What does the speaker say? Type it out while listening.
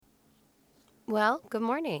Well, good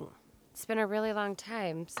morning. It's been a really long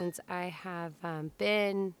time since I have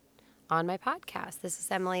been on my podcast. This is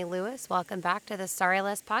Emily Lewis. Welcome back to the Sorry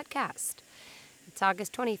Less podcast. It's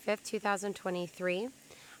August 25th, 2023.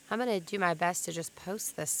 I'm going to do my best to just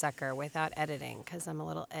post this sucker without editing because I'm a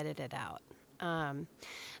little edited out. Um,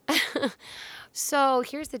 so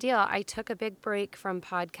here's the deal. I took a big break from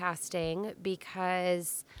podcasting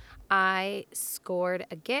because I scored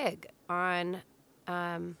a gig on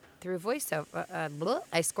through voiceover.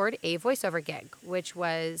 I scored a voiceover gig, which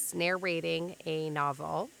was narrating a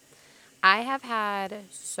novel. I have had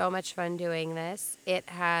so much fun doing this. It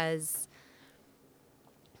has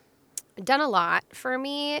done a lot for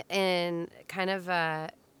me in kind of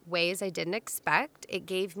ways I didn't expect. It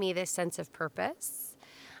gave me this sense of purpose,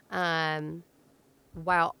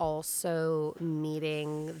 while also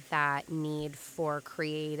meeting that need for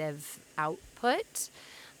creative output,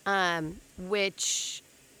 which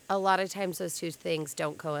a lot of times those two things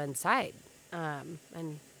don't coincide. And,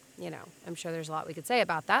 I'm sure there's a lot we could say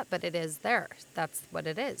about that, but it is there. That's what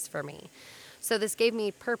it is for me. So this gave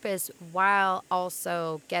me purpose while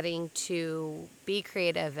also getting to be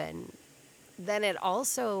creative. And then it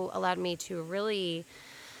also allowed me to really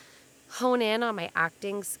hone in on my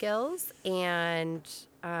acting skills and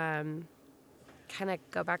kind of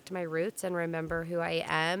go back to my roots and remember who I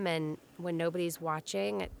am. And when nobody's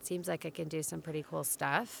watching, it seems like I can do some pretty cool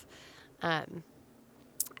stuff.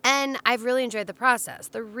 And I've really enjoyed the process.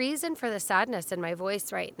 The reason for the sadness in my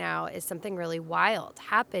voice right now is something really wild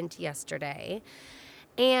happened yesterday.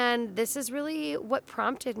 And this is really what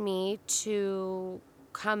prompted me to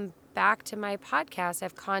come back to my podcast. I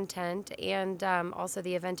have content, and also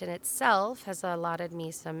the event in itself has allotted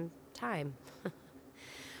me some time.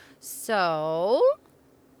 So,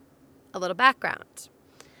 a little background.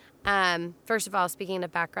 First of all, speaking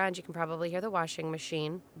of background, you can probably hear the washing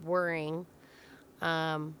machine whirring.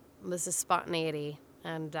 This is spontaneity,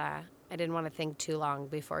 and I didn't want to think too long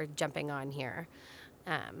before jumping on here.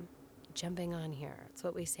 It's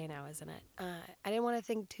what we say now, isn't it? I didn't want to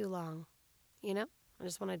think too long, I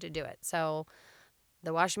just wanted to do it. So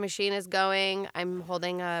the washing machine is going. I'm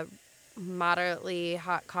holding a moderately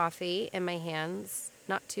hot coffee in my hands.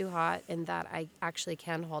 Not too hot in that I actually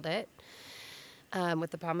can hold it.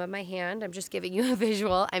 With the palm of my hand. I'm just giving you a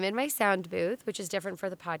visual. I'm in my sound booth, which is different for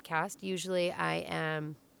the podcast. Usually I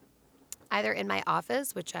am either in my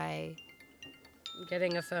office, which I'm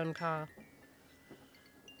getting a phone call.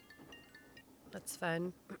 That's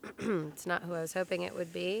fun. It's not who I was hoping it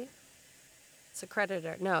would be. It's a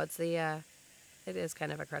creditor. No, it is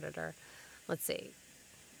kind of a creditor. Let's see.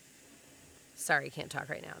 Sorry, can't talk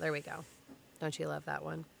right now. There we go. Don't you love that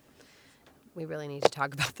one? We really need to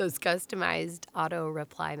talk about those customized auto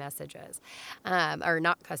reply messages. Or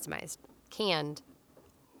not customized, canned.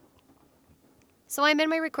 So I'm in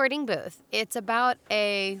my recording booth. It's about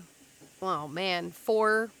a,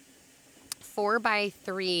 4 by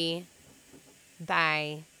 3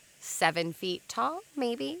 by 7 feet tall,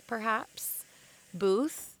 maybe, perhaps,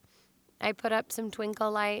 booth. I put up some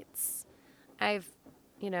twinkle lights. I've,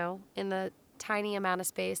 in the tiny amount of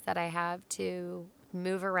space that I have to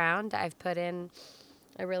move around, I've put in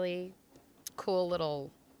a really cool little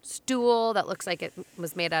stool that looks like it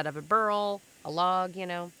was made out of a burl, a log,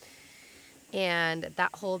 and that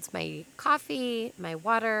holds my coffee, my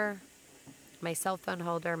water, my cell phone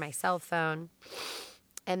holder, my cell phone.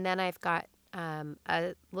 And then I've got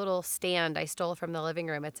a little stand I stole from the living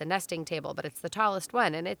room. It's a nesting table, but it's the tallest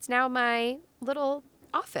one. And it's now my little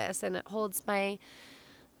office, and it holds my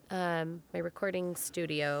my recording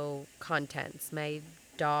studio contents, my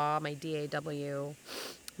DAW, my DAW,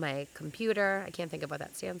 my computer. I can't think of what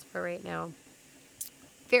that stands for right now.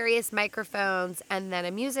 Various microphones, and then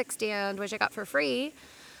a music stand, which I got for free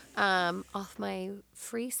off my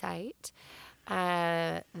free site.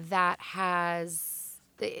 That has,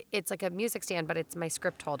 it's like a music stand, but it's my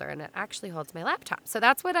script holder, and it actually holds my laptop. So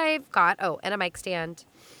that's what I've got. Oh, and a mic stand,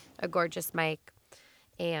 a gorgeous mic,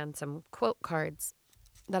 and some quote cards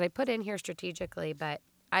that I put in here strategically, but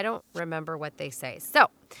I don't remember what they say. So,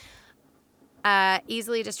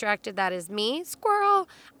 easily distracted, that is me, squirrel.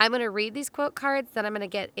 I'm going to read these quote cards, then I'm going to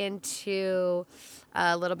get into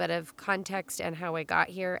a little bit of context and how I got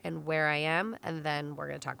here and where I am, and then we're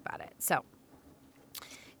going to talk about it. So,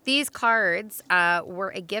 these cards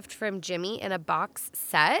were a gift from Jimmy in a box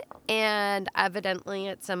set, and evidently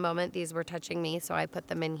at some moment these were touching me, so I put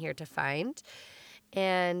them in here to find.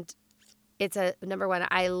 And it's number one,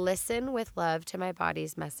 I listen with love to my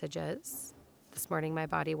body's messages. This morning my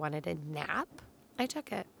body wanted a nap. I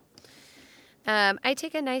took it. I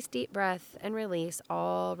take a nice deep breath and release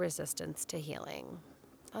all resistance to healing.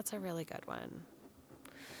 That's a really good one.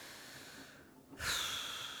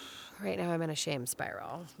 Right now I'm in a shame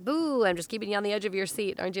spiral. Boo, I'm just keeping you on the edge of your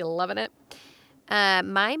seat. Aren't you loving it?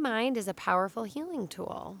 My mind is a powerful healing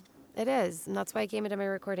tool. It is. And that's why I came into my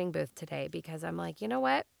recording booth today, because I'm like, you know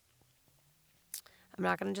what? I'm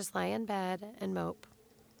not going to just lie in bed and mope,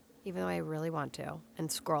 even though I really want to, and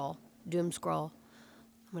scroll, doom scroll.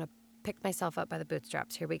 I'm going to pick myself up by the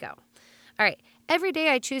bootstraps. Here we go. All right. Every day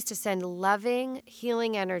I choose to send loving,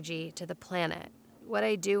 healing energy to the planet. What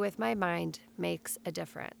I do with my mind makes a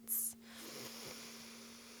difference.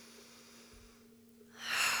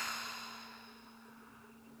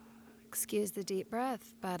 Excuse the deep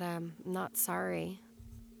breath, but I'm not sorry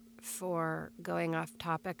for going off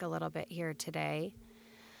topic a little bit here today.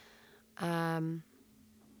 And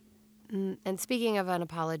speaking of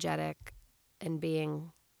unapologetic and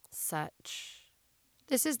being such,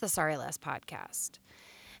 this is the Sorry Less podcast.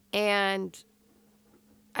 And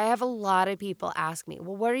I have a lot of people ask me,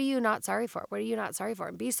 well, what are you not sorry for? What are you not sorry for?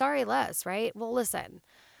 And be sorry less, right? Well, listen,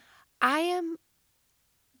 I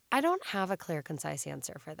don't have a clear, concise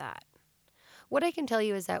answer for that. What I can tell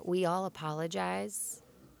you is that we all apologize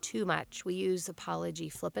too much. We use apology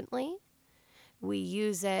flippantly. We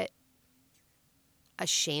use it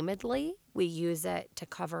ashamedly. We use it to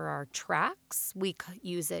cover our tracks. We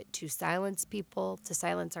use it to silence people, to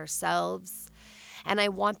silence ourselves. And I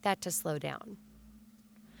want that to slow down.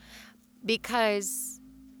 Because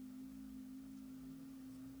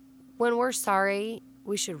when we're sorry,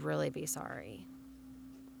 we should really be sorry.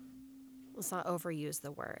 Let's not overuse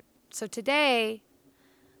the word. So today,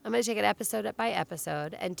 I'm going to take it episode by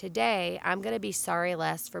episode. And today, I'm going to be sorry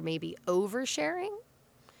less for maybe oversharing,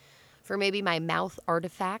 for maybe my mouth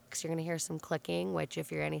artifacts. You're going to hear some clicking, which if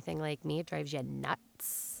you're anything like me, it drives you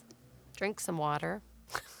nuts. Drink some water.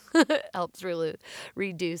 Helps really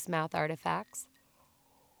reduce mouth artifacts.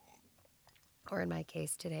 Or in my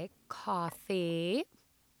case today, coffee.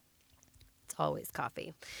 It's always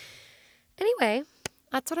coffee. Anyway,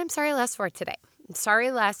 that's what I'm sorry less for today. I'm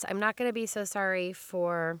sorry less. I'm not going to be so sorry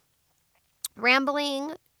for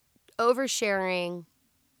rambling, oversharing,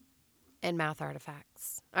 and mouth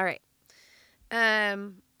artifacts. All right. I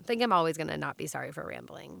think I'm always going to not be sorry for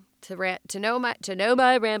rambling. To know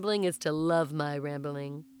my rambling is to love my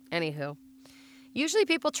rambling. Anywho, usually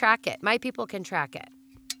people track it. My people can track it.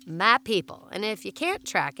 My people. And if you can't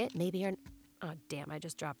track it, maybe you're... Oh, damn, I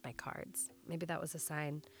just dropped my cards. Maybe that was a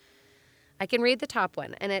sign. I can read the top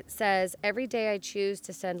one, and it says, every day I choose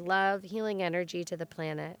to send love, healing energy to the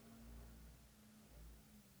planet.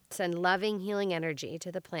 Send loving, healing energy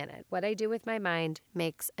to the planet. What I do with my mind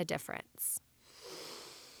makes a difference.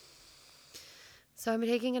 So I'm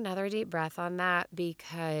taking another deep breath on that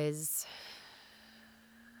because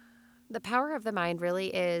the power of the mind really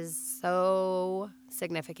is so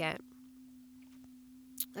significant.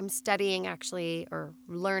 I'm studying actually, or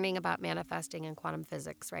learning about manifesting and quantum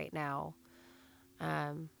physics right now.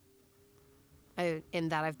 In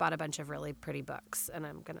that I've bought a bunch of really pretty books and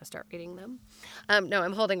I'm going to start reading them. No,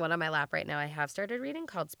 I'm holding one on my lap right now. I have started reading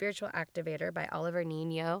called Spiritual Activator by Oliver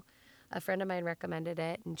Niño. A friend of mine recommended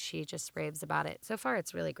it and she just raves about it. So far,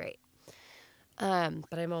 it's really great.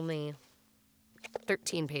 But I'm only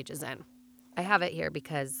 13 pages in. I have it here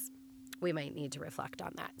because we might need to reflect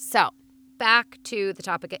on that. So back to the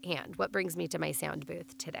topic at hand. What brings me to my sound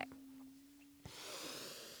booth today?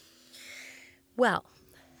 Well,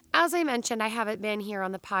 as I mentioned, I haven't been here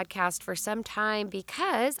on the podcast for some time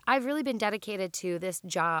because I've really been dedicated to this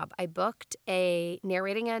job. I booked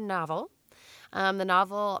narrating a novel. The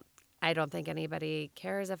novel, I don't think anybody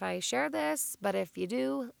cares if I share this, but if you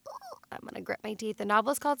do, I'm going to grit my teeth. The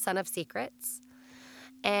novel is called Son of Secrets,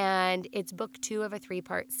 and it's book 2 of a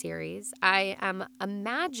 3-part series. I am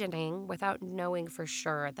imagining, without knowing for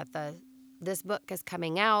sure, that this book is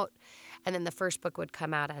coming out, and then the first book would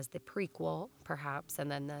come out as the prequel, perhaps,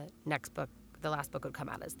 and then the last book would come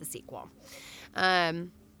out as the sequel.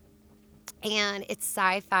 And it's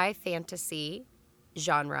sci-fi fantasy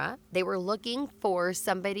genre. They were looking for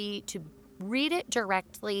somebody to read it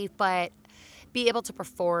directly, but be able to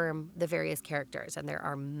perform the various characters, and there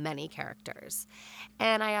are many characters.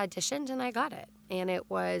 And I auditioned, and I got it. And it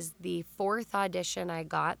was the 4th audition I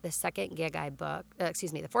got, the second gig I booked. The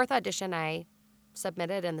 4th audition I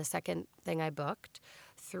submitted, and the second thing I booked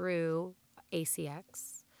through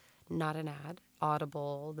ACX, not an ad,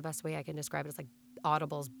 Audible. The best way I can describe it is like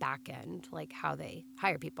Audible's back end, like how they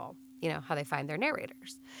hire people, how they find their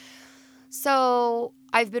narrators. So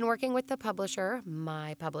I've been working with the publisher,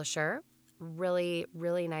 my publisher, really,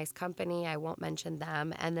 really nice company. I won't mention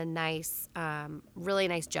them. And the nice, really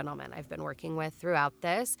nice gentleman I've been working with throughout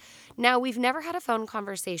this. Now, we've never had a phone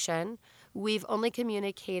conversation. We've only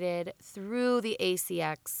communicated through the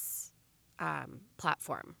ACX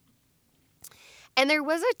platform. And there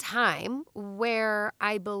was a time where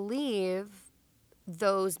I believe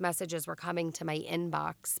those messages were coming to my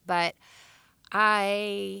inbox, but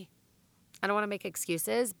I don't want to make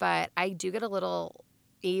excuses, but I do get a little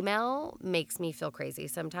email makes me feel crazy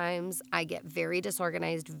sometimes. I get very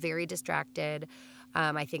disorganized, very distracted.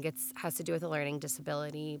 I think it has to do with a learning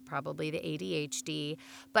disability, probably the ADHD,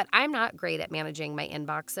 but I'm not great at managing my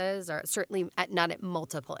inboxes, or certainly not at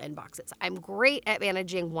multiple inboxes. I'm great at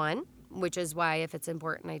managing one, which is why if it's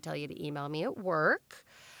important, I tell you to email me at work.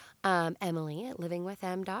 Emily at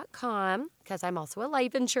livingwithm.com, because I'm also a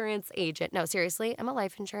life insurance agent. No, seriously, I'm a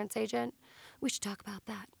life insurance agent. We should talk about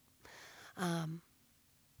that.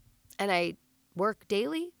 And I work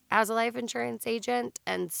daily as a life insurance agent,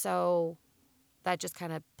 and so that just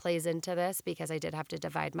kind of plays into this because I did have to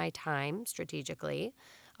divide my time strategically,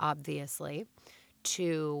 obviously,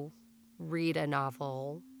 to read a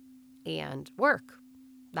novel and work.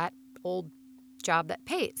 That old job that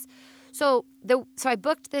pays. So I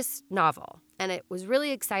booked this novel, and it was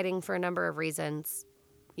really exciting for a number of reasons.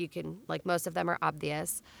 You can, like, most of them are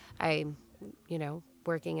obvious. I'm,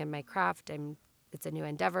 working in my craft. It's a new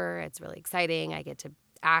endeavor. It's really exciting. I get to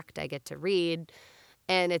act. I get to read.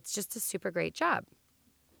 And it's just a super great job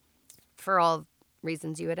for all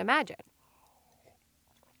reasons you would imagine.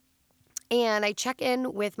 And I check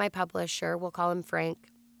in with my publisher. We'll call him Frank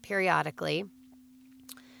periodically.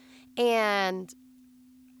 And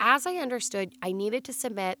as I understood, I needed to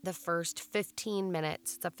submit the first 15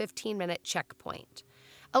 minutes. It's a 15-minute checkpoint.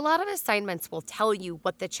 A lot of assignments will tell you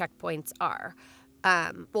what the checkpoints are.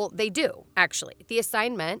 Well, they do, actually. The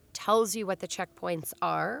assignment tells you what the checkpoints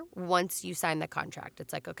are once you sign the contract.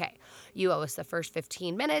 It's like, okay, you owe us the first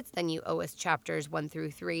 15 minutes, then you owe us chapters 1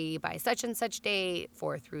 through 3 by such and such date,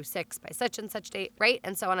 4 through 6 by such and such date, right?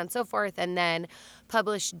 And so on and so forth. And then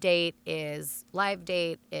published date is, live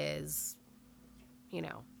date is,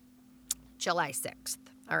 July 6th,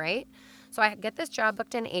 all right? So I get this job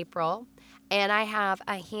booked in April, and I have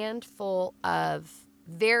a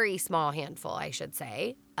very small handful, I should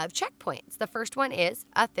say, of checkpoints. The first one is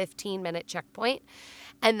a 15-minute checkpoint,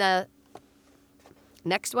 and the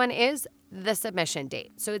next one is the submission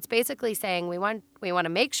date. So it's basically saying we want to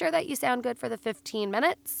make sure that you sound good for the 15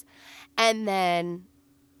 minutes, and then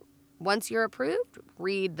once you're approved,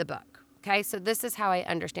 read the book. Okay, so this is how I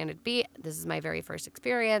understand it to be. This is my very first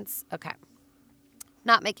experience. Okay.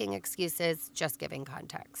 Not making excuses, just giving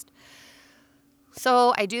context.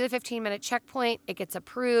 So I do the 15-minute checkpoint. It gets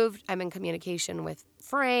approved. I'm in communication with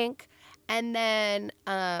Frank. And then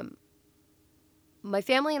my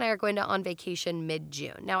family and I are going on vacation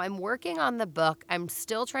mid-June. Now, I'm working on the book. I'm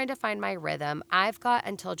still trying to find my rhythm. I've got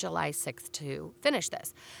until July 6th to finish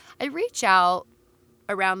this. I reach out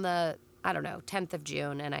around the, 10th of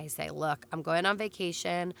June, and I say, look, I'm going on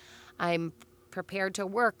vacation. I'm prepared to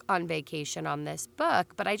work on vacation on this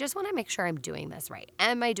book, but I just want to make sure I'm doing this right.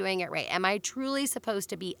 Am I doing it right? Am I truly supposed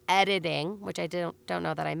to be editing, which I don't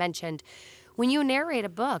know that I mentioned. When you narrate a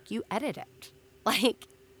book, you edit it, like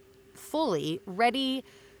fully ready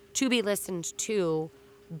to be listened to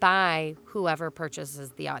by whoever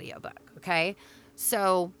purchases the audiobook, okay?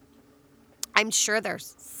 So I'm sure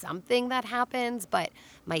there's something that happens, but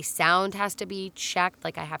my sound has to be checked.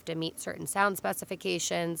 Like, I have to meet certain sound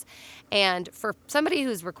specifications. And for somebody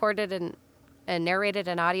who's recorded and narrated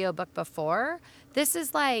an audiobook before, this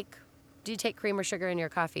is like, do you take cream or sugar in your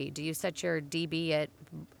coffee? Do you set your dB at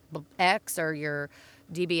X or your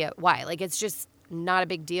dB at Y? Like, it's just not a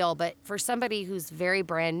big deal. But for somebody who's very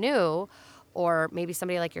brand new, or maybe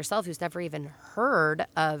somebody like yourself who's never even heard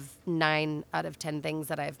of 9 out of 10 things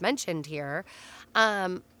that I've mentioned here,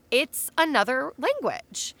 it's another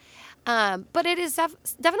language. But it is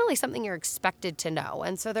definitely something you're expected to know.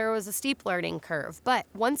 And so there was a steep learning curve. But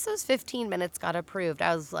once those 15 minutes got approved,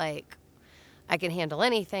 I was like, I can handle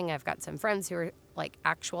anything. I've got some friends who are like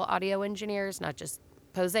actual audio engineers, not just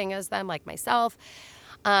posing as them like myself.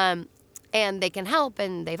 And they can help,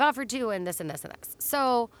 and they've offered to, and this and this and this.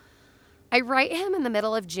 So I write him in the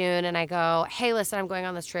middle of June, and I go, hey, listen, I'm going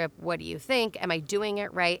on this trip. What do you think? Am I doing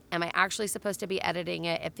it right? Am I actually supposed to be editing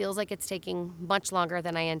it? It feels like it's taking much longer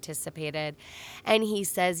than I anticipated. And he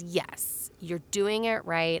says, yes, you're doing it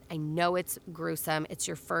right. I know it's gruesome. It's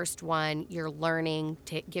your first one. You're learning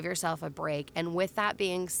to give yourself a break. And with that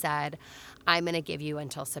being said, I'm going to give you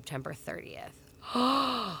until September 30th.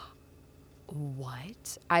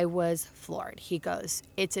 what? I was floored. He goes,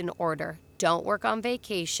 it's an order. Don't work on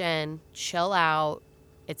vacation. Chill out.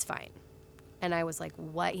 It's fine. And I was like,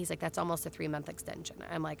 what? He's like, that's almost a 3-month extension.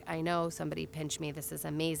 I'm like, I know, somebody pinched me. This is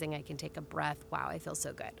amazing. I can take a breath. Wow, I feel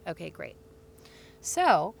so good. Okay, great.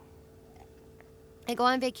 So I go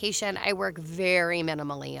on vacation. I work very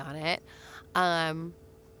minimally on it.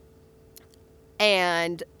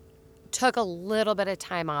 And took a little bit of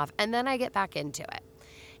time off. And then I get back into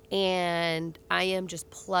it. And I am just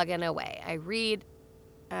plugging away. I read.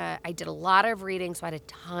 I did a lot of reading, so I had a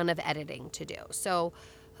ton of editing to do. So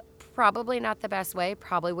probably not the best way.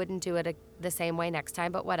 Probably wouldn't do it the same way next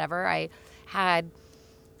time, but whatever. I had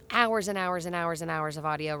hours and hours and hours and hours of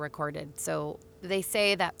audio recorded. So they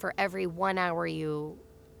say that for every 1 hour you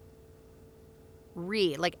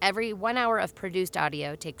read, like every 1 hour of produced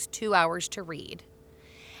audio takes 2 hours to read.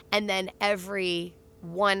 And then every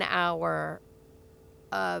 1 hour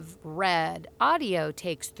of read audio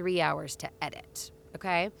takes 3 hours to edit.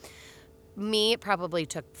 Okay. Me, it probably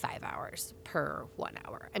took 5 hours per 1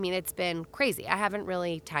 hour. I mean, it's been crazy. I haven't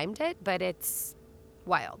really timed it, but it's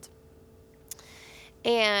wild.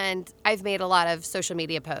 And I've made a lot of social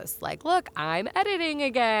media posts like, look, I'm editing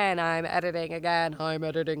again. I'm editing again. I'm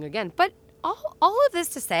editing again. But all of this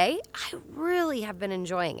to say, I really have been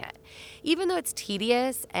enjoying it. Even though it's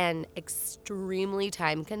tedious and extremely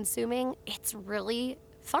time consuming, it's really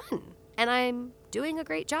fun. And I'm doing a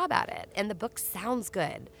great job at it. And the book sounds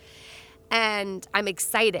good. And I'm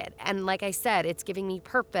excited. And like I said, it's giving me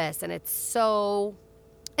purpose. And it's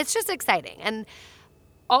just exciting. And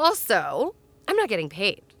also, I'm not getting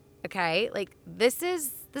paid. Okay? Like this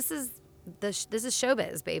is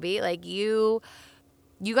showbiz, baby. Like you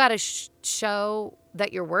got to show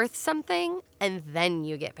that you're worth something and then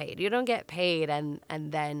you get paid. You don't get paid and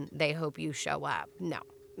then they hope you show up. No,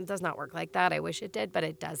 it does not work like that. I wish it did, but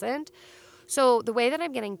it doesn't. So the way that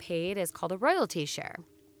I'm getting paid is called a royalty share.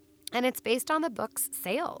 And it's based on the book's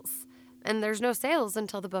sales. And there's no sales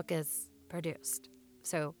until the book is produced.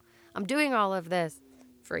 So I'm doing all of this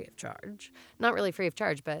free of charge. Not really free of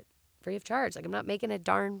charge, but free of charge. Like I'm not making a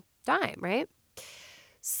darn dime, right?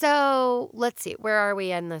 So let's see. Where are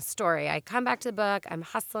we in the story? I come back to the book. I'm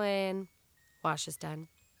hustling. Wash is done.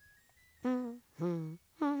 I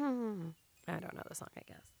don't know the song, I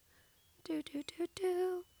guess. Do, do, do,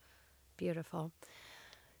 do. Beautiful.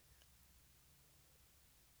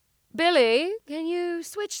 Billy, can you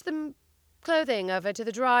switch the clothing over to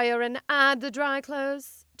the dryer and add the dry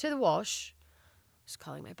clothes to the wash? Just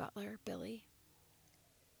calling my butler Billy.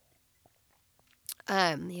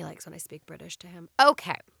 He likes when I speak British to him.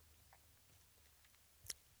 Okay.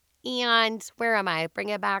 And where am I? Bring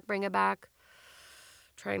it back.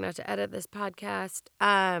 Trying not to edit this podcast.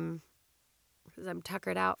 Because I'm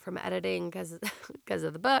tuckered out from editing because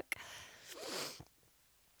of the book.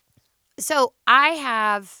 So I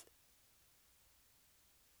have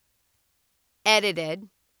edited.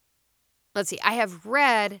 Let's see. I have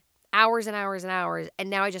read hours and hours and hours, and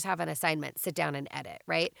now I just have an assignment. Sit down and edit,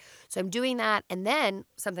 right? So I'm doing that, and then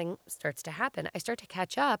something starts to happen. I start to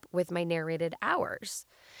catch up with my narrated hours,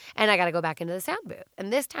 and I got to go back into the sound booth.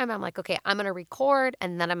 And this time I'm like, okay, I'm going to record,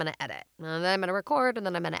 and then I'm going to edit. And then I'm going to record, and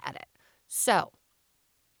then I'm going to edit. So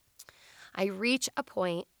I reach a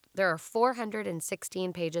point. There are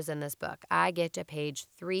 416 pages in this book. I get to page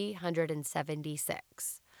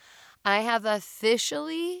 376. I have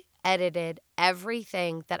officially edited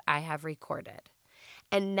everything that I have recorded.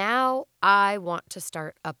 And now I want to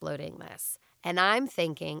start uploading this. And I'm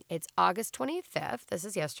thinking it's August 25th. This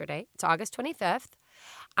is yesterday. It's August 25th.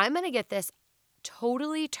 I'm going to get this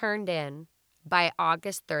totally turned in by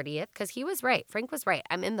August 30th because he was right. Frank was right.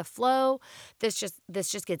 I'm in the flow. This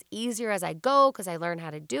just gets easier as I go because I learn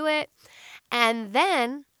how to do it. And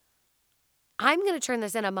then I'm going to turn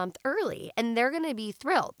this in a month early and they're going to be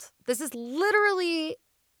thrilled. This is literally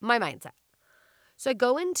my mindset. So I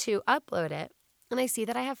go in to upload it and I see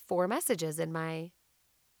that I have 4 messages in my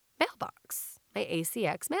mailbox, my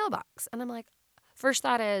ACX mailbox. And I'm like, first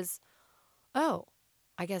thought is, oh,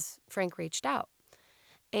 I guess Frank reached out.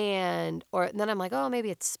 And then I'm like, oh, maybe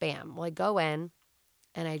it's spam. Well, I go in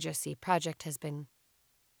and I just see project has been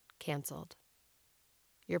canceled.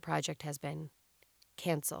 Your project has been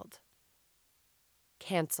canceled.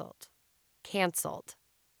 Canceled.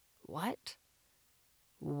 What?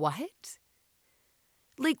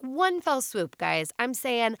 Like one fell swoop, guys. I'm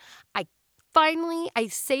saying I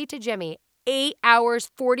say to Jimmy, 8 hours,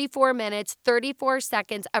 44 minutes, 34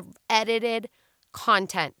 seconds of edited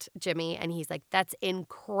content, Jimmy. And he's like, that's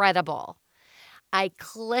incredible. I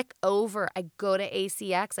click over, I go to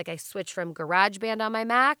ACX, like I switch from GarageBand on my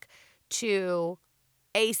Mac to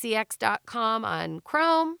acx.com on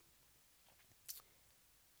Chrome.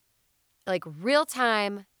 Like real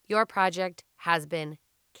time, your project has been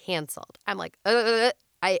canceled. I'm like,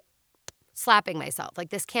 I slapping myself. Like,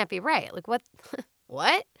 this can't be right. Like, what?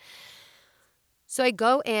 What? So I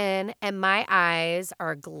go in and my eyes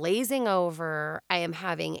are glazing over. I am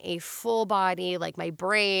having a full body, like my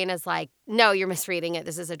brain is like, no, you're misreading it.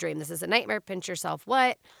 This is a dream. This is a nightmare. Pinch yourself.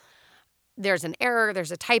 What? There's an error.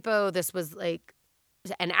 There's a typo. This was like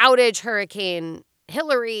an outage, Hurricane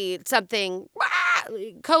Hillary, something,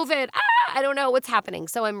 COVID. I don't know what's happening.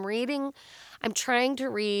 So I'm trying to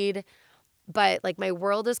read, but like my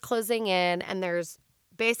world is closing in and there's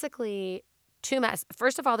basically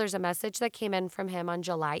First of all, there's a message that came in from him on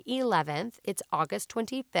July 11th. It's August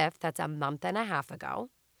 25th. That's a month and a half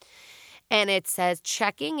ago. And it says,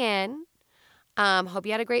 checking in. Hope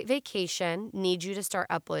you had a great vacation. Need you to start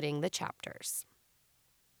uploading the chapters.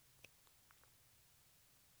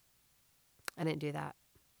 I didn't do that.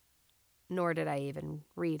 Nor did I even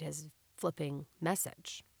read his flipping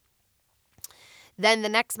message. Then the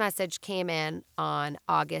next message came in on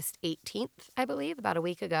August 18th, I believe, about a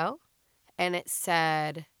week ago. And it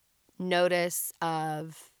said, notice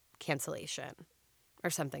of cancellation or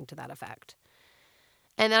something to that effect.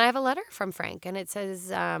 And then I have a letter from Frank, and it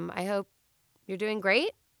says, I hope you're doing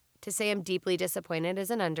great. To say I'm deeply disappointed is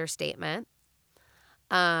an understatement.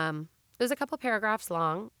 It was a couple paragraphs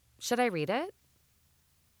long. Should I read it?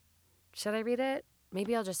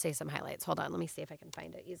 Maybe I'll just say some highlights. Hold on. Let me see if I can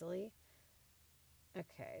find it easily.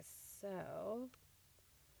 Okay, so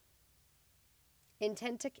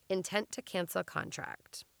intent to cancel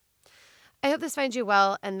contract. I hope this finds you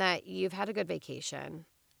well and that you've had a good vacation.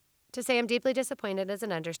 To say I'm deeply disappointed is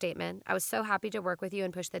an understatement. I was so happy to work with you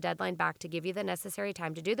and push the deadline back to give you the necessary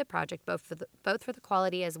time to do the project, both for the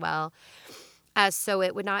quality as well as so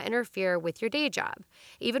it would not interfere with your day job.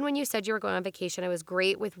 Even when you said you were going on vacation, it was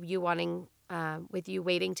great with you waiting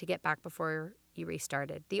to get back before you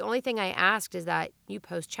restarted. The only thing I asked is that you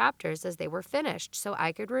post chapters as they were finished so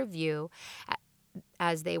I could review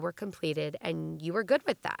as they were completed, and you were good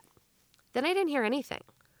with that. Then I didn't hear anything.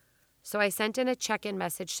 So I sent in a check-in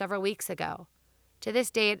message several weeks ago. To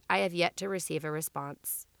this date, I have yet to receive a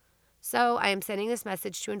response. So I am sending this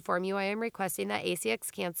message to inform you I am requesting that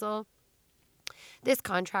ACX cancel this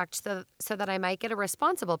contract so that I might get a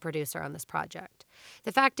responsible producer on this project.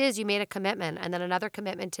 The fact is you made a commitment and then another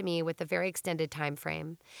commitment to me with a very extended time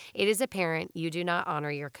frame. It is apparent you do not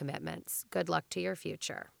honor your commitments. Good luck to your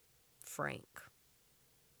future. Frank.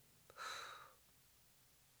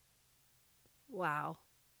 Wow.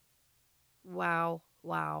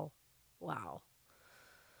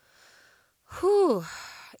 Whew.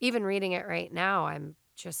 Even reading it right now, I'm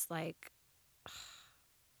just like,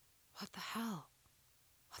 what the hell?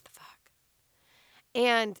 What the fuck?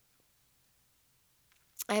 And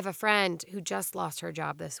I have a friend who just lost her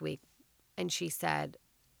job this week, and she said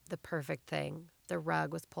the perfect thing. The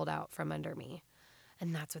rug was pulled out from under me.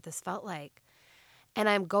 And that's what this felt like. And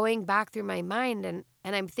I'm going back through my mind, and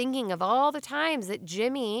I'm thinking of all the times that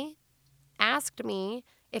Jimmy asked me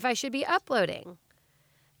if I should be uploading.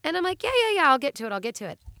 And I'm like, yeah, I'll get to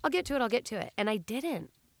it. And I didn't.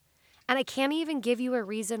 And I can't even give you a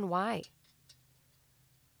reason why.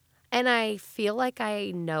 And I feel like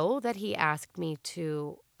I know that he asked me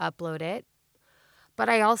to upload it, but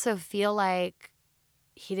I also feel like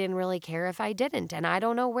he didn't really care if I didn't. And I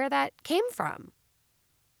don't know where that came from.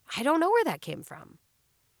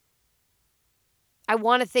 I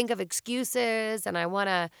want to think of excuses and I want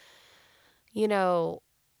to,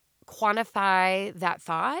 quantify that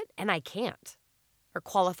thought, and I can't. Or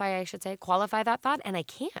qualify that thought, and I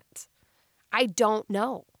can't. I don't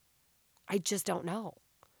know. I just don't know.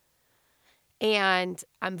 And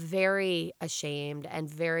I'm very ashamed and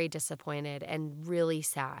very disappointed and really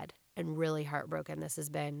sad and really heartbroken. This has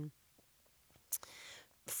been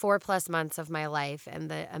 4+ months of my life,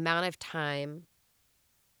 and the amount of time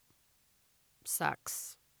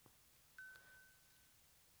sucks.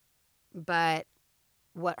 But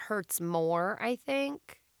what hurts more, I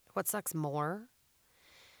think, what sucks more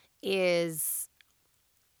is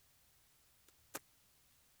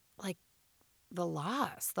like the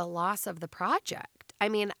loss of the project. I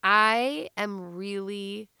mean, I am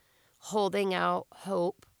really holding out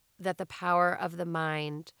hope that the power of the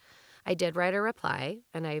mind. I did write a reply,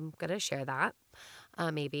 and I'm going to share that.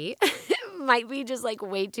 Maybe it might be just like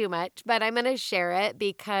way too much, but I'm going to share it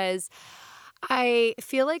because I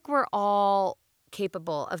feel like we're all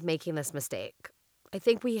capable of making this mistake. I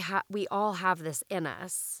think we all have this in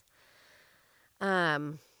us.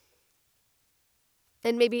 And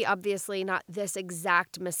maybe obviously not this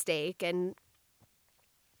exact mistake. And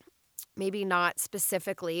maybe not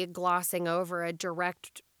specifically glossing over a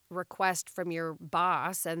direct request from your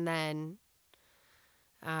boss and then,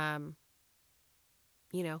 um,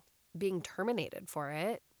 being terminated for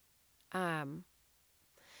it.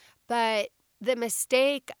 But the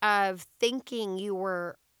mistake of thinking you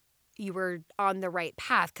were on the right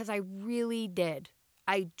path, because I really did.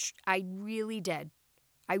 I really did.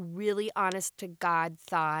 I really, honest to God,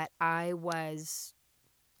 thought I was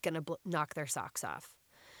going to knock their socks off.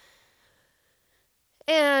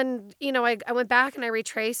 And, I went back and I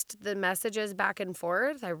retraced the messages back and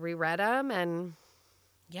forth. I reread them, and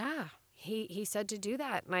yeah, he said to do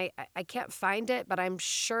that. And I can't find it, but I'm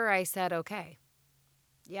sure I said, okay,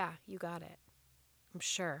 yeah, you got it. I'm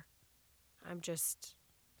sure. I'm just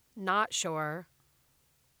not sure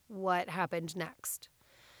what happened next.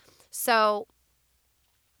 So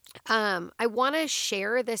I want to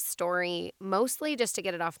share this story mostly just to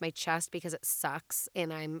get it off my chest because it sucks,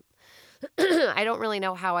 and I don't really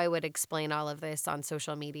know how I would explain all of this on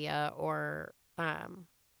social media or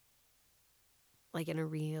like in a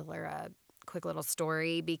reel or a quick little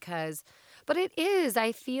story but it is,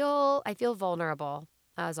 I feel vulnerable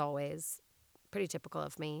as always. Pretty typical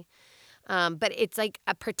of me. But it's like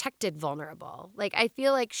a protected vulnerable. Like I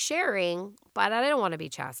feel like sharing, but I don't want to be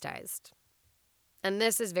chastised. And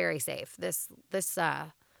this is very safe. This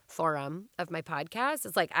forum of my podcast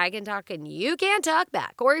is like I can talk and you can't talk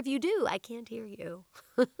back. Or if you do, I can't hear you.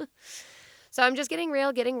 So I'm just getting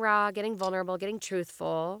real, getting raw, getting vulnerable, getting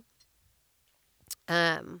truthful.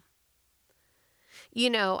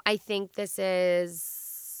 I think this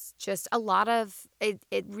is just a lot of it.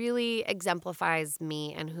 It really exemplifies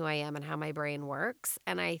me and who I am and how my brain works.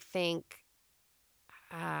 And I think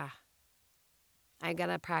I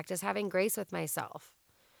gotta practice having grace with myself.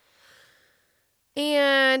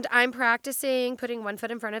 And I'm practicing putting one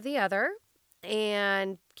foot in front of the other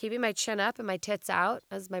and keeping my chin up and my tits out,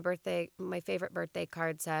 as my favorite birthday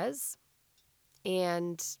card says.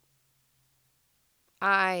 And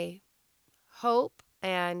I hope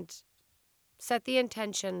and set the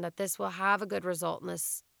intention that this will have a good result, and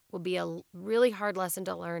this will be a really hard lesson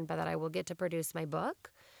to learn, but that I will get to produce my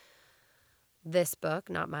book. This book,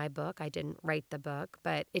 not my book. I didn't write the book,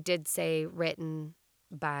 but it did say written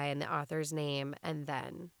by and the author's name and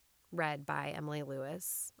then read by Emily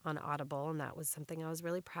Lewis on Audible, and that was something I was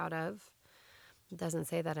really proud of. It doesn't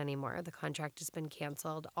say that anymore. The contract has been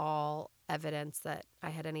canceled. All evidence that I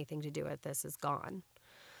had anything to do with this is gone.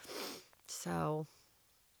 So,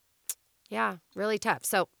 yeah, really tough.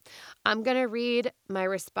 So, I'm going to read my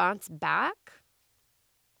response back.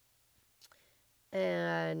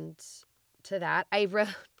 And to that, I wrote...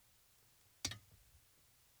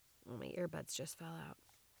 Oh, my earbuds just fell out.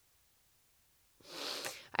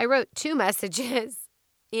 I wrote 2 messages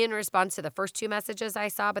in response to the first 2 messages I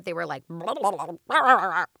saw, but they were like...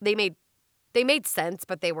 They made sense,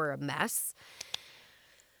 but they were a mess.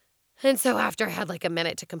 And so after I had like a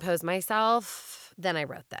minute to compose myself, then I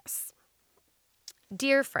wrote this.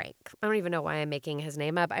 Dear Frank, I don't even know why I'm making his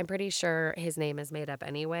name up. I'm pretty sure his name is made up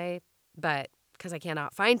anyway, but because I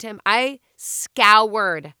cannot find him, I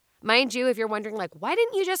scoured. Mind you, if you're wondering, like, why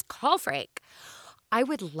didn't you just call Frank? I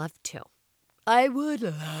would love to. I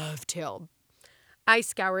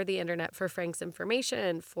scoured the internet for Frank's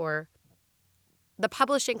information, for the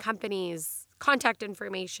publishing company's contact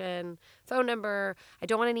information, phone number. I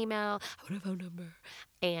don't want an email. I want a phone number.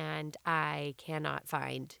 And I cannot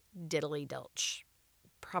find diddly dilch.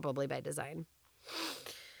 Probably by design.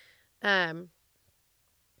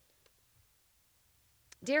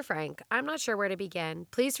 Dear Frank, I'm not sure where to begin.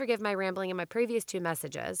 Please forgive my rambling in my previous 2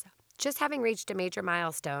 messages. Just having reached a major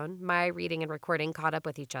milestone, my reading and recording caught up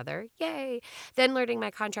with each other. Yay! Then learning my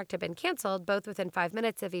contract had been canceled, both within 5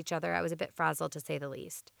 minutes of each other, I was a bit frazzled to say the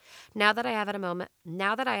least. Now that I have had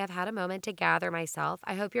a moment to gather myself,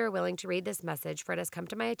 I hope you are willing to read this message, for it has come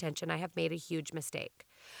to my attention I have made a huge mistake.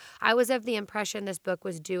 I was of the impression this book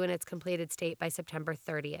was due in its completed state by September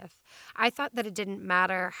 30th. I thought that it didn't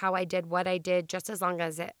matter how I did what I did, just as long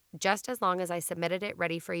as I submitted it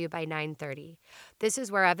ready for you by 9:30. This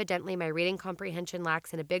is where evidently my reading comprehension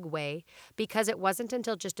lacks in a big way, because it wasn't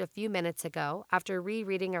until just a few minutes ago, after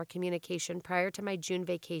rereading our communication prior to my June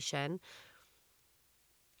vacation,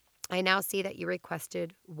 I now see that you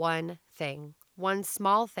requested one thing, one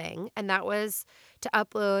small thing, and that was to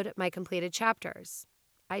upload my completed chapters.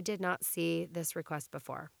 I did not see this request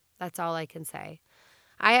before. That's all I can say.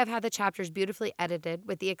 I have had the chapters beautifully edited,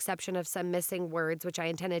 with the exception of some missing words, which I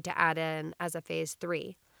intended to add in as a phase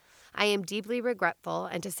 3. I am deeply regretful,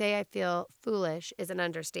 and to say I feel foolish is an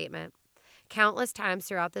understatement. Countless times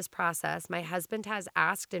throughout this process, my husband has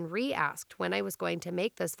asked and re-asked when I was going to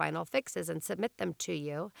make those final fixes and submit them to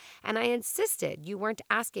you, and I insisted you weren't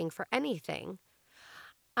asking for anything.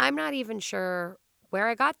 I'm not even sure where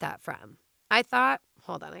I got that from. I thought,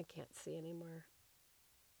 hold on, I can't see anymore.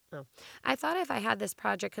 Oh. I thought if I had this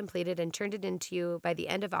project completed and turned it into you by the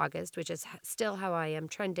end of August, which is still how I am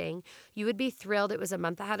trending, you would be thrilled it was a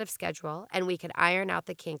month ahead of schedule and we could iron out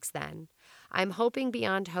the kinks then. I'm hoping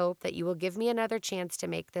beyond hope that you will give me another chance to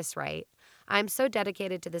make this right. I'm so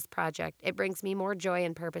dedicated to this project, it brings me more joy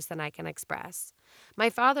and purpose than I can express. My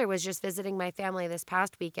father was just visiting my family this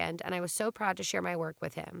past weekend, and I was so proud to share my work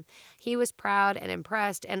with him. He was proud and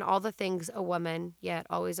impressed, and all the things a woman, yet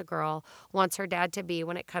always a girl, wants her dad to be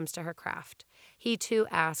when it comes to her craft. He too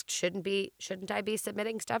asked, shouldn't I be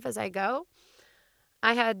submitting stuff as I go?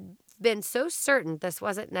 I had been so certain this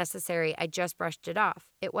wasn't necessary, I just brushed it off.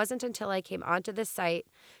 It wasn't until I came onto the site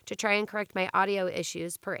to try and correct my audio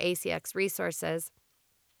issues per ACX resources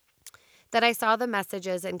that I saw the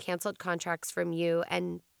messages and canceled contracts from you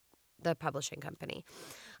and the publishing company.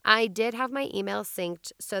 I did have my email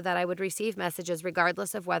synced so that I would receive messages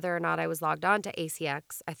regardless of whether or not I was logged on to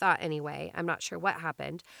ACX. I thought anyway. I'm not sure what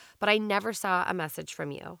happened, but I never saw a message from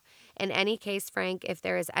you. In any case, Frank, if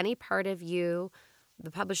there is any part of you, the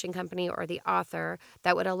publishing company or the author,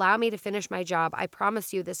 that would allow me to finish my job, I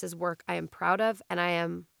promise you this is work I am proud of, and I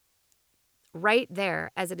am right there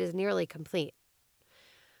as it is nearly complete.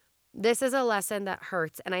 This is a lesson that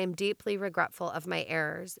hurts, and I am deeply regretful of my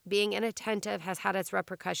errors. Being inattentive has had its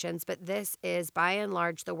repercussions, but this is, by and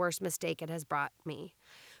large, the worst mistake it has brought me.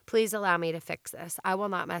 Please allow me to fix this. I will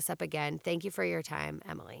not mess up again. Thank you for your time,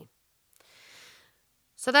 Emily.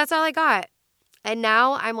 So that's all I got. And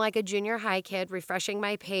now I'm like a junior high kid refreshing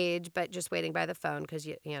my page, but just waiting by the phone because,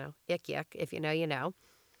 you know, yuck. If you know, you know.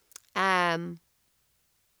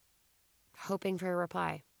 Hoping for a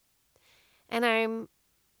reply. And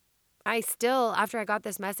after I got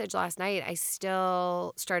this message last night, I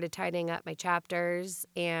still started tidying up my chapters,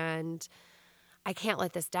 and I can't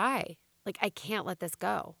let this die. Like, I can't let this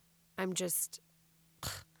go.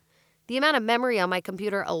 The amount of memory on my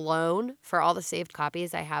computer alone for all the saved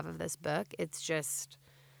copies I have of this book, it's just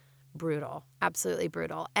brutal, absolutely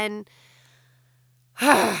brutal. And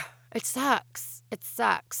it sucks. It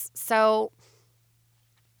sucks. So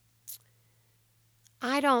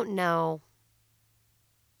I don't know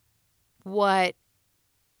what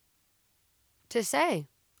to say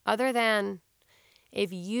other than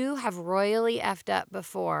if you have royally effed up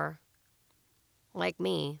before, like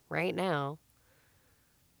me right now,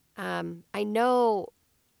 I know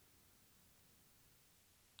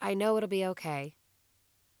it'll be okay.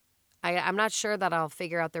 I'm not sure that I'll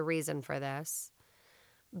figure out the reason for this,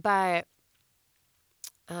 but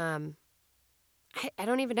I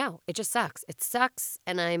don't even know. It just sucks. It sucks,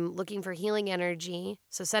 and I'm looking for healing energy,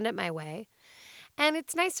 so send it my way. And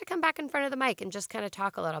it's nice to come back in front of the mic and just kind of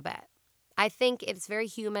talk a little bit. I think it's very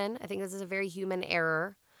human. I think this is a very human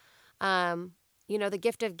error. The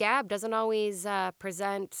gift of gab doesn't always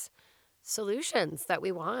present solutions that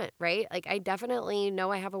we want, right? Like, I definitely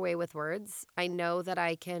know I have a way with words. I know that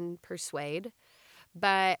I can persuade,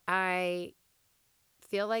 but I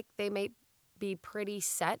feel like they may be pretty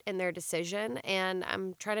set in their decision, and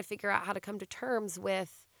I'm trying to figure out how to come to terms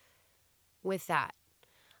with that.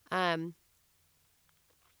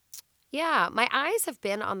 Yeah, my eyes have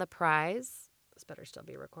been on the prize. This better still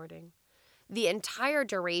be recording. The entire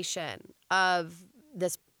duration of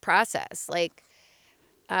this process, like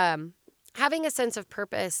having a sense of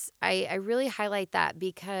purpose, I really highlight that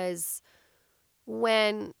because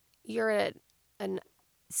when you're a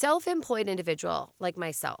self-employed individual like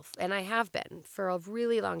myself, and I have been for a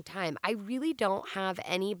really long time, I really don't have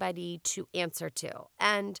anybody to answer to.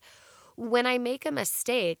 And when I make a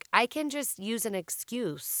mistake, I can just use an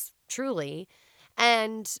excuse, truly.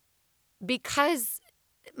 And because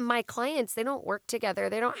my clients, they don't work together,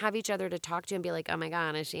 they don't have each other to talk to and be like, oh my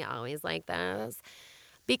God, is she always like this?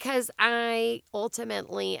 Because I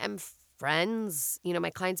ultimately am friends.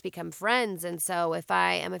 My clients become friends. And so if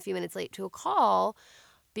I am a few minutes late to a call,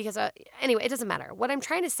 anyway, it doesn't matter. What I'm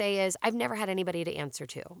trying to say is I've never had anybody to answer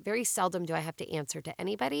to. Very seldom do I have to answer to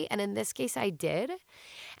anybody. And in this case, I did.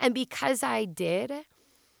 And because I did,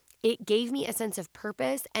 it gave me a sense of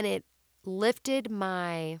purpose, and it lifted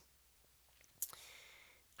my,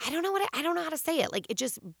 I don't know how to say it. Like,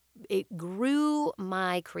 it grew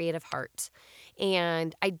my creative heart.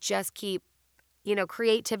 And I just keep,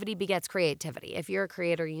 creativity begets creativity. If you're a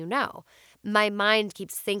creator, my mind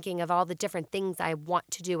keeps thinking of all the different things I want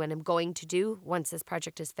to do and am going to do once this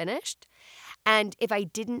project is finished. And if I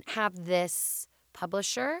didn't have this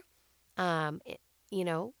publisher, it- you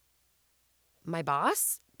know, my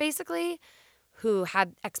boss, basically, who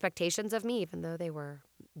had expectations of me, even though they were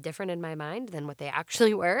different in my mind than what they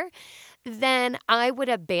actually were, then I would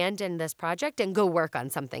abandon this project and go work on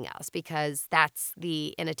something else because that's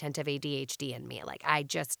the inattentive ADHD in me. Like I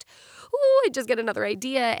just get another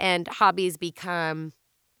idea and hobbies become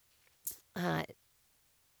uh,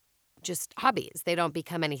 just hobbies. They don't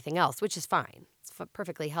become anything else, which is fine. It's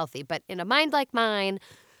perfectly healthy. But in a mind like mine,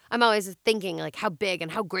 I'm always thinking like how big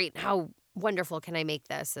and how great and how wonderful can I make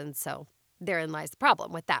this? And so therein lies the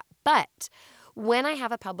problem with that. But when I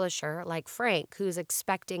have a publisher like Frank who's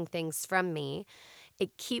expecting things from me,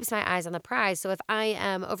 it keeps my eyes on the prize. So if I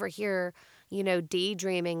am over here,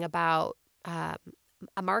 daydreaming about a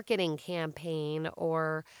marketing campaign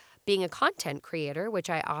or being a content creator, which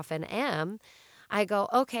I often am, I go,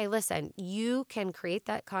 okay, listen, you can create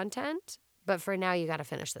that content, but for now, you got to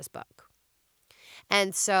finish this book.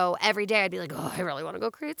 And so every day I'd be like, oh, I really want to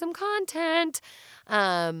go create some content.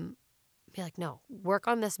 Be like, no, work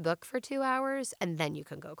on this book for 2 hours and then you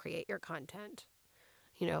can go create your content.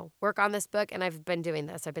 Work on this book. And I've been doing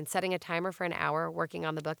this. I've been setting a timer for an hour, working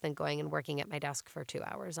on the book, then going and working at my desk for 2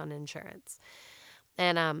 hours on insurance.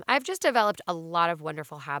 And I've just developed a lot of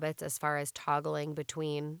wonderful habits as far as toggling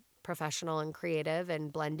between professional and creative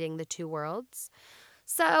and blending the two worlds.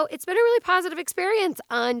 So it's been a really positive experience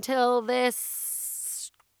until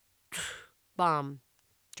this bomb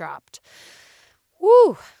dropped.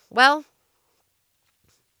 Woo. Well,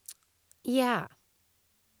 yeah.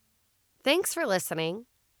 Thanks for listening.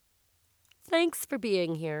 Thanks for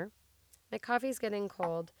being here. My coffee's getting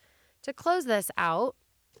cold. To close this out,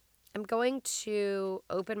 I'm going to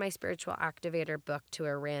open my spiritual activator book to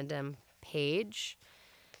a random page,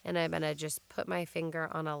 and I'm going to just put my finger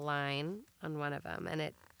on a line on one of them, and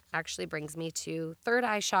it actually brings me to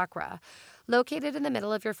Third-Eye Chara. Located in the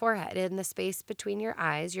middle of your forehead, in the space between your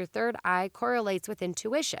eyes, your third eye correlates with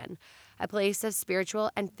intuition, a place of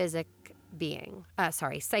spiritual and psychic being.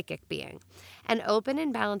 An open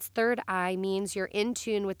and balanced third eye means you're in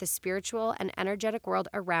tune with the spiritual and energetic world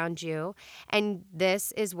around you, and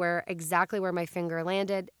this is exactly where my finger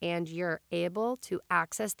landed, and you're able to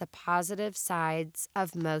access the positive sides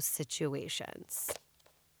of most situations.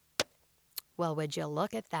 Well, would you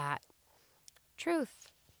look at that? Truth.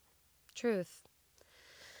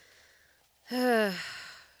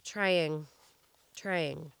 Trying.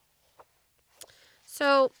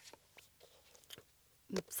 So,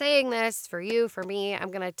 saying this for you, for me,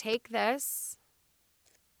 I'm going to take this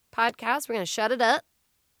podcast. We're going to shut it up.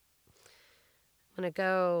 I'm going to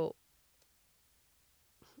go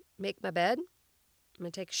make my bed. I'm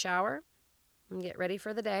going to take a shower and get ready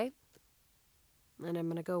for the day. And I'm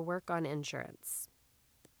going to go work on insurance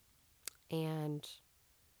and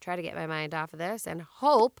try to get my mind off of this and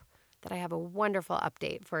hope that I have a wonderful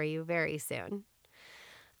update for you very soon.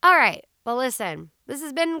 All right. Well, listen, this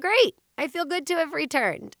has been great. I feel good to have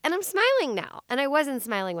returned, and I'm smiling now, and I wasn't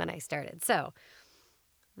smiling when I started. So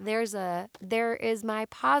there is my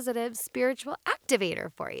positive spiritual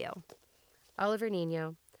activator for you. Oliver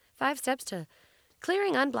Niño, 5 steps to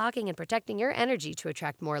clearing, unblocking, and protecting your energy to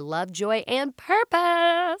attract more love, joy, and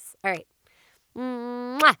purpose. All right.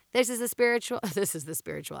 Mwah! This is the spiritual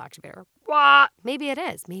activator. What? Maybe it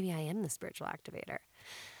is. Maybe I am the spiritual activator.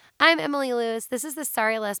 I'm Emily Lewis. This is the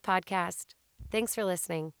Sorry Less podcast. Thanks for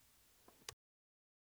listening.